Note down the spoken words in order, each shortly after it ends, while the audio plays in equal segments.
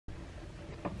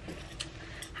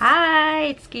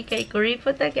Hi, it's Kikay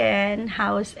Kuripot again.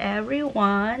 How's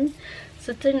everyone?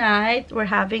 So tonight we're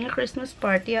having a Christmas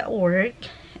party at work,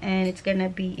 and it's gonna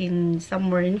be in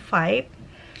somewhere in 5.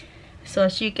 So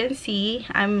as you can see,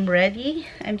 I'm ready.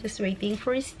 I'm just waiting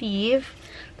for Steve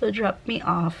to drop me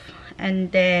off. And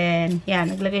then, yeah,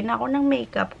 naglagay na ako ng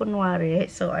makeup, kunwari.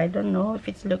 So I don't know if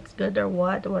it looks good or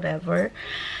whatever.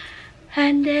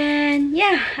 And then,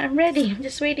 yeah, I'm ready. I'm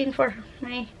just waiting for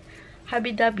my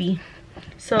hubby-dubby.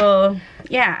 So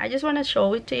yeah, I just want to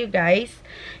show it to you guys.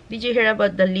 Did you hear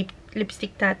about the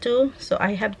lipstick tattoo? So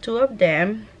I have 2 of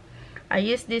them. I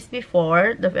used this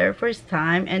before, the very first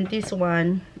time, and this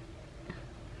one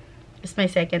is my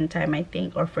second time, I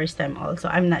think, or first time also.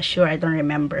 I'm not sure, I don't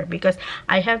remember, because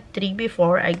I have 3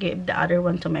 before. I gave the other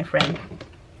one to my friend.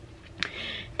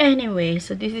 Anyway,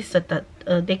 so this is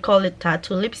they call it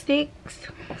tattoo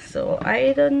lipsticks. So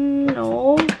I don't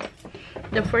know,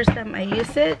 the first time I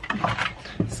use it,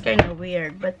 it's kind of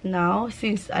weird, but now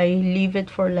since I leave it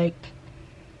for like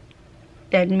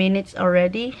 10 minutes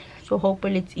already, so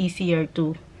hopefully it's easier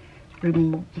to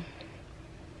remove.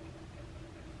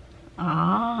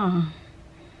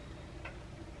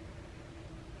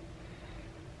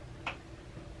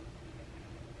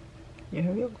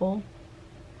 There you go.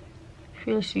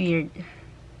 Feels weird.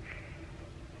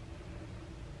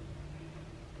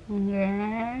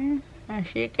 And as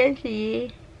you can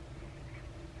see,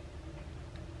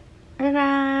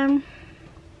 I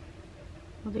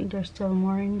think there's still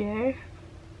more in there.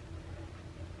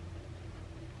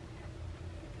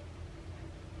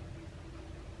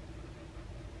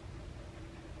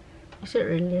 Is it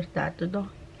really a tattoo though?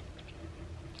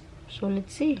 So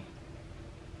let's see.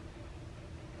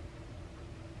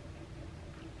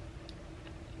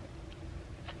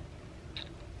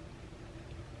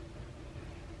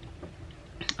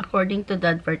 According to the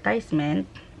advertisement,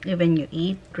 even you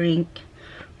eat, drink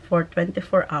for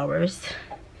 24 hours,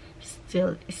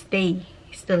 still stay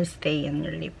in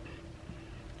your lip.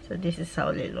 So this is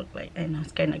how they look like. I know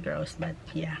it's kind of gross, but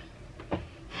yeah.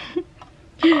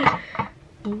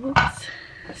 Oops.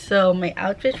 So my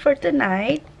outfit for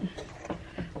tonight,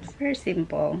 very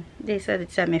simple. They said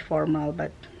it's semi-formal,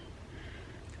 but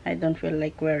I don't feel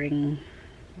like wearing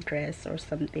dress or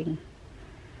something.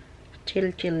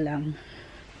 Chill lang.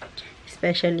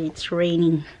 Especially it's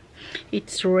raining.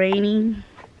 It's raining.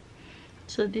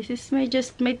 So this is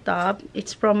just my top.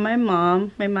 It's from my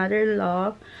mom, my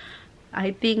mother-in-law.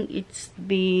 I think it's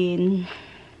been,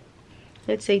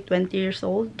 let's say, 20 years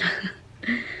old.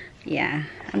 Yeah,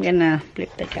 I'm gonna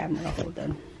flip the camera. Hold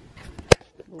on.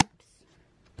 Oops.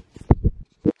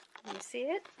 You see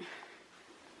it?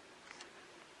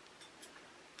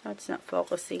 Oh, it's not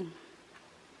focusing.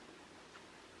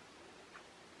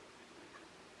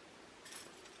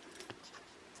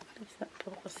 It's not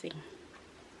focusing.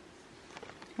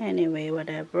 Anyway,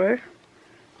 whatever.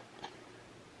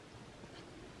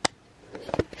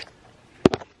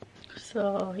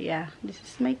 So yeah, this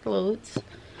is my clothes.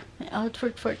 My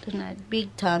outfit for tonight.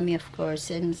 Big tummy, of course,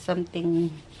 and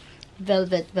something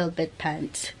velvet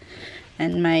pants.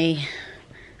 And my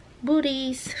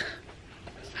booties.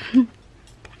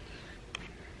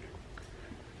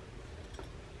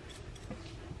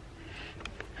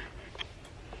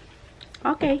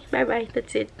 Okay, bye-bye.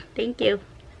 That's it. Thank you.